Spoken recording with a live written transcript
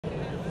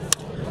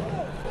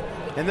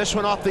And this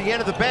one off the end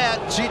of the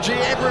bat. C.J.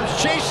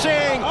 Abrams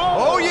chasing.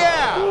 Oh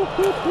yeah!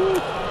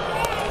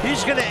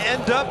 He's going to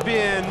end up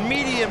in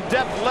medium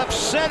depth left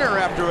center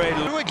after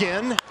a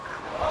again.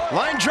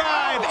 Line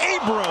drive.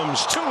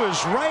 Abrams to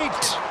his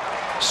right.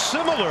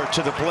 Similar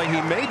to the play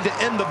he made to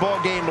end the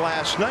ball game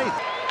last night.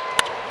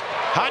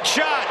 Hot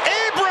shot.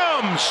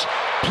 Abrams.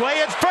 Play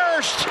it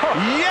first.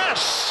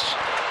 Yes.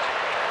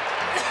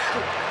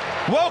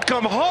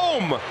 Welcome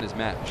home. His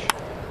match.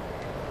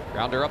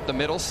 Grounder up the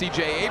middle.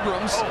 C.J.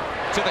 Abrams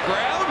to the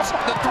ground.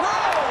 The throw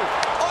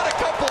on a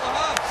couple of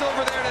hops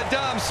over there to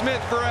Dom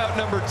Smith for out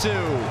number 2.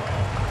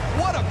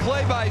 What a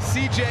play by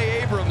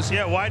C.J. Abrams.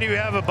 Yeah, why do you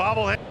have a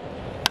bobblehead?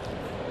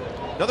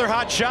 Another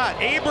hot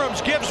shot.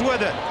 Abrams gives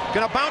with it.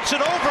 Gonna bounce it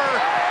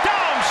over.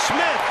 Dom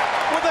Smith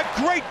with a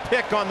great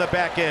pick on the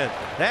back end.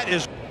 That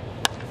is.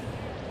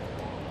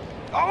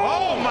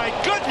 Oh my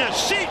goodness,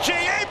 C.J.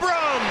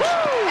 Abrams!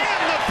 Woo!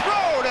 And the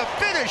throw to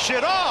finish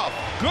it off.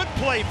 Good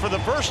play for the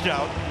first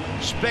out.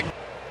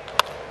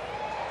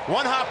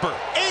 One hopper.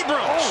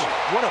 Abrams!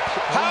 What a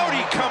How'd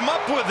he come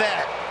up with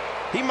that?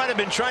 He might have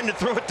been trying to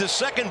throw it to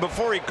second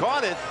before he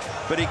caught it,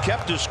 but he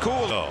kept his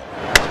cool.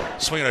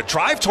 Swinging a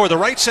drive toward the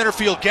right center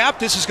field gap.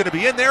 This is going to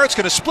be in there. It's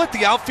going to split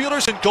the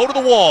outfielders and go to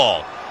the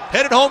wall.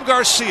 Headed home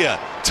Garcia.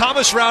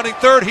 Thomas rounding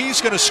third.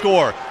 He's going to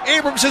score.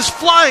 Abrams is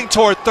flying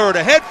toward third.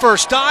 A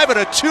head-first dive and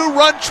a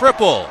 2-run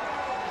triple.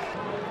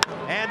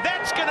 And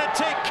that's going to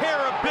take care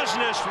of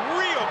business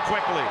real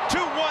quickly.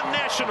 2-1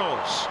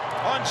 Nationals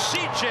on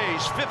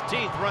CJ's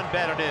 15th run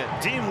batted in.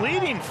 team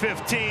leading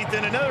 15th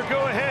and another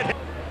go-ahead.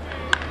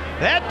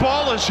 That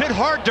ball is hit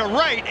hard to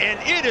right, and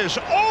it is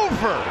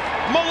over.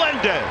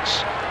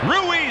 Melendez.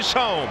 Ruiz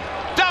home.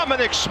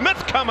 Dominic Smith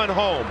coming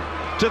home.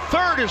 To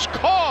third is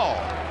Call.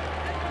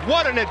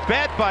 What an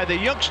at-bat by the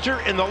youngster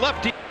in the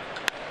lefty.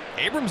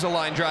 Abrams a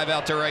line drive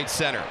out to right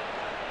center.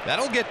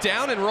 That'll get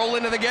down and roll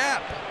into the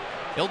gap.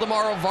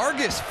 Ildemaro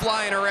Vargas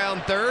flying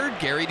around third.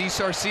 Gary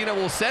DiSarcina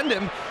will send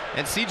him,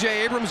 and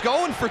C.J. Abrams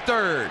going for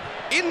third.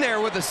 In there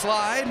with a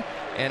slide,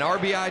 and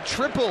RBI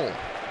triple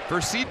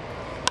for C.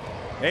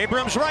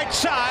 Abrams right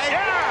side.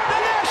 Yeah. The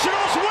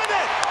Nationals win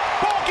it.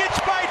 Ball gets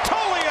by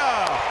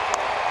Tolia.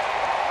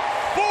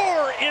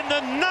 4 in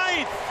the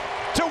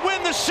 9th to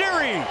win the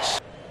series.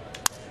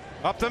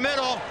 Up the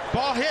middle,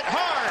 ball hit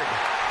hard.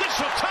 This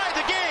will tie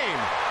the game.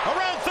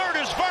 Around third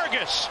is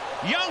Vargas.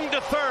 Young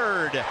to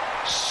third.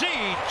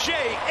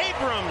 C.J.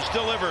 Abrams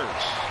delivers.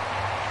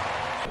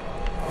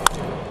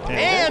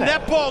 And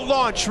that ball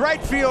launched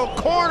right field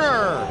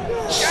corner.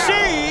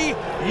 See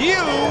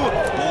you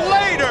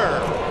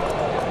later.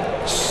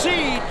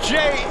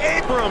 C.J.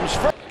 Abrams.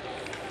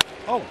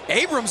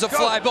 Abrams a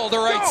fly ball to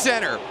right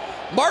center.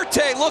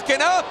 Marte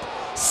looking up.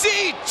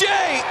 C.J.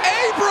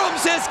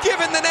 Abrams has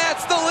given the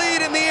Nats the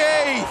lead in the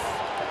 8th.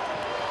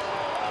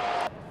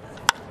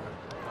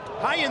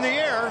 High in the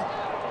air.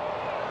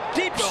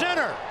 Deep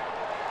center.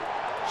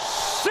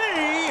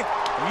 See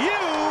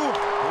you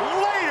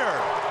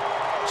later.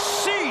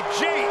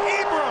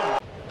 C.J. Abrams.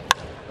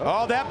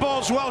 Oh, that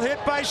ball's well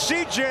hit by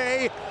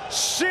C.J.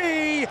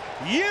 See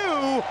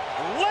you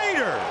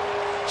later.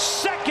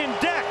 Second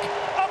deck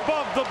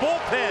above the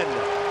bullpen.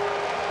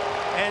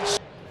 And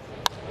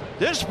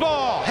this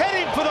ball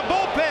heading for the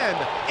bullpen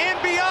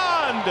and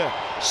beyond.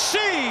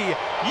 See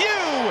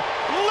you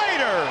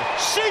later,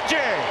 C.J.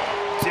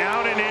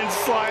 Down and in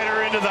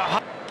slider into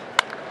the.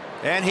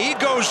 And he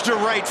goes to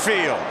right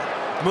field.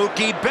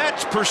 Mookie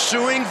Betts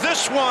pursuing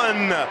this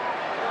one.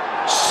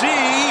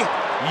 See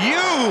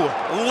you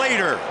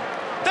later.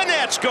 The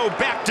Nats go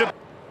back to.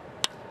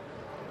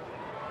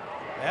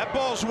 That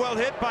ball's well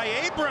hit by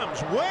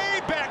Abrams,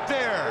 way back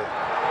there.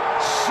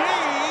 See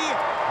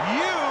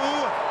you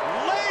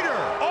later.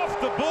 Off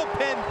the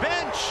bullpen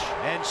bench.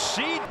 And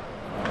see.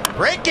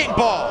 Breaking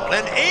ball,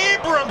 and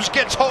Abrams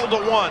gets hold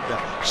of one.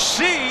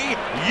 See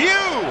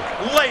you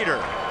later.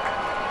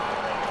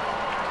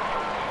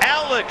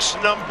 Alex,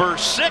 number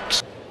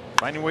 6.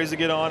 Finding ways to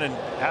get on and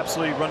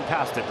absolutely run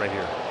past it right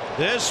here.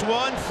 This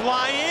one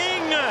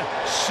flying.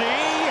 See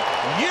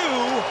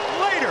you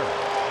later.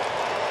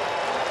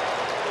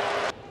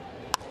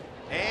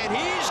 And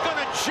he's going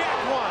to check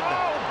one.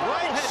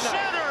 Right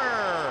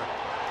center.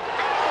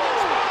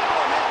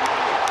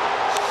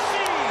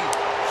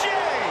 C.J.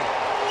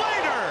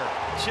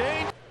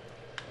 later.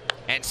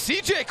 And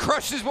C.J.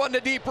 crushes one to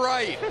deep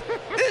right.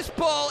 This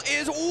ball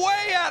is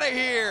way out of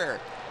here.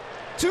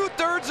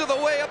 2/3 of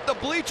the way up the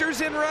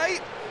bleachers in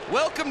right.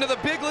 Welcome to the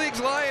big leagues,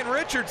 Lyon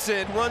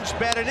Richardson. Runs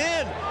batted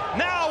in.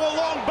 Now a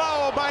long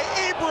bow by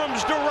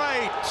Abrams to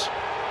right.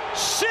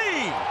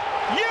 See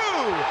you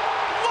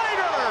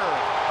later.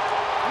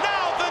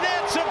 Now the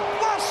Nats have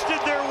busted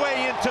their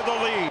way into the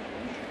lead.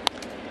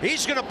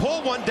 He's going to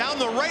pull one down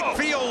the right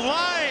field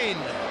line.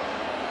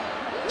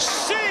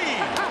 See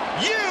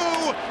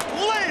you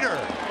later.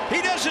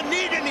 He doesn't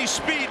need any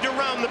speed to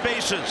round the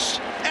bases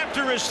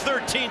after his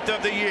 13th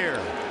of the year.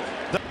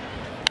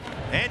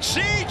 And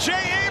C.J.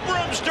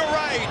 Abrams to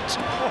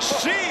right.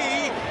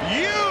 See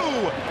you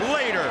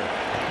later.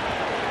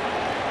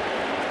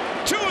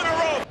 2 in a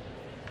row.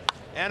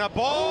 And a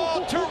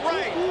ball to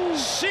right.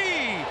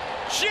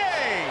 C.J.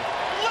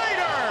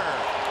 Later.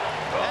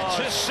 That's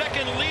his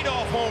second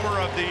leadoff homer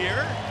of the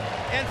year.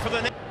 And for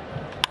the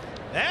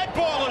that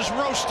ball is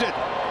roasted.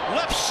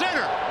 Left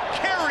center.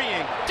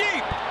 Carrying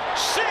deep.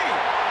 C.U.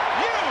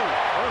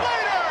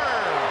 Later.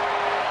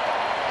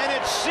 And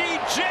it's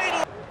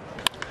C.J.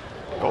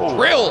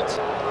 Drilled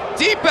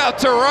deep out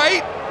to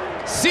right.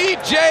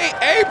 C.J.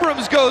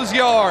 Abrams goes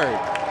yard.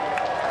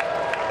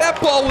 That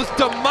ball was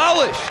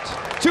demolished.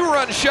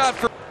 2-run shot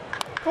for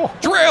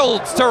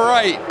drilled to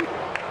right.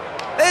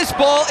 This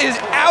ball is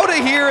out of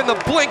here in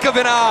the blink of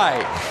an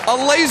eye.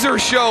 A laser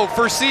show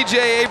for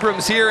C.J.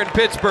 Abrams here in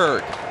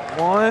Pittsburgh.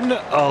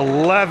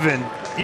 111.